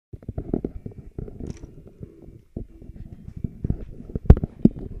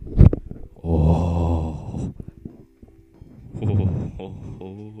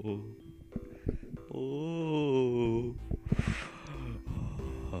Oh. Oh.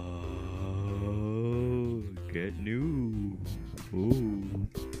 Oh. Get new. Oh.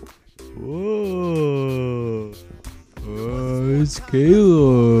 Oh. Oh, it's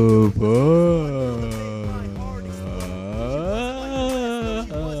Caleb.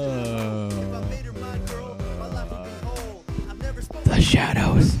 The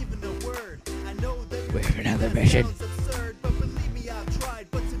shadows. We have another mission.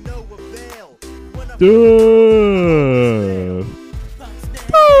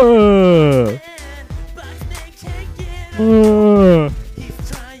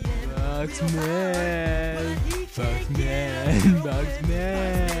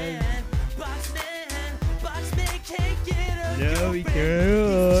 No, he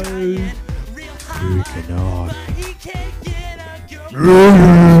can't. He cannot.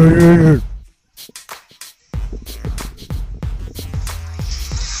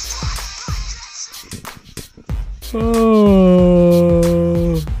 Oh.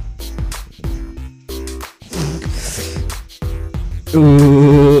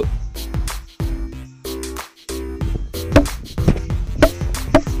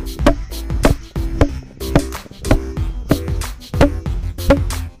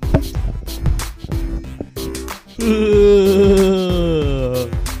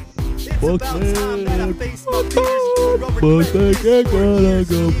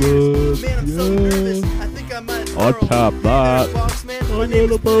 On top that. I'm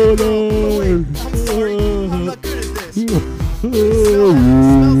gonna put it. I'm sorry, I'm not good at this. Smells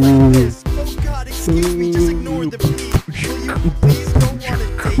like this. Oh God, excuse me, just ignore the beat. Will you please go on a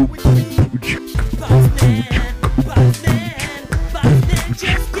date with me? Boxman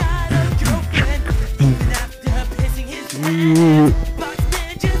just got a girlfriend. Even after pissing his pants.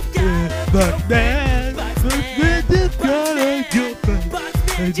 Boxman just got a girlfriend. Boxman just got a girlfriend.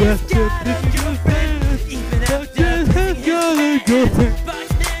 Boxman just got a girlfriend. Even after pissing his pants.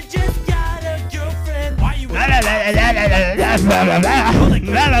 Boxman just got a girlfriend. Why you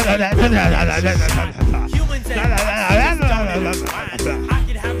humans and I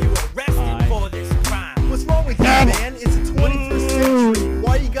can have you arrested for this crime. What's wrong with you, man? It's the 21st century.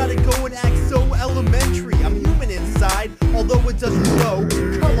 Why you gotta go and act so elementary? I'm human inside, although it doesn't show.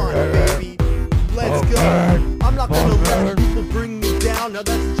 Come on, baby. Let's go. I'm not gonna let people bring me down. Now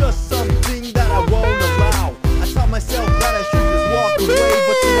that's just something that I won't allow. I taught myself that I should just walk away,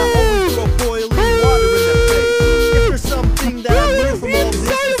 but then I always throw boiling water in their face. If there's something that I learned from all this,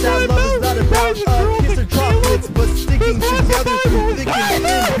 it's that love is not about kiss or chocolates, but sticking together through thick and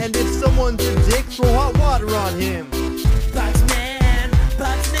thin. And if someone's a dick, throw hot water on him. Boxman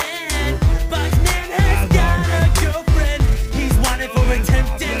has got a girlfriend. He's wanted for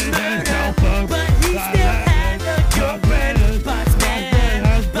attempted murder, but he still has a girlfriend. Boxman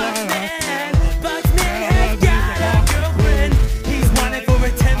has got a girlfriend. He's wanted for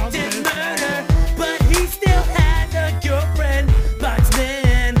attempted murder, but he still has a girlfriend.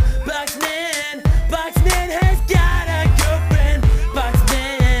 Boxman has got a girlfriend.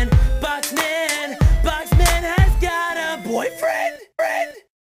 Boxman has got a boyfriend.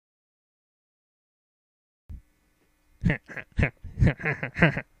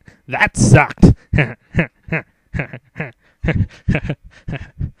 That sucked.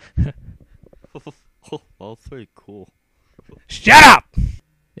 Well, pretty cool. Shut up!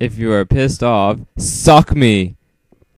 If you are pissed off, suck me.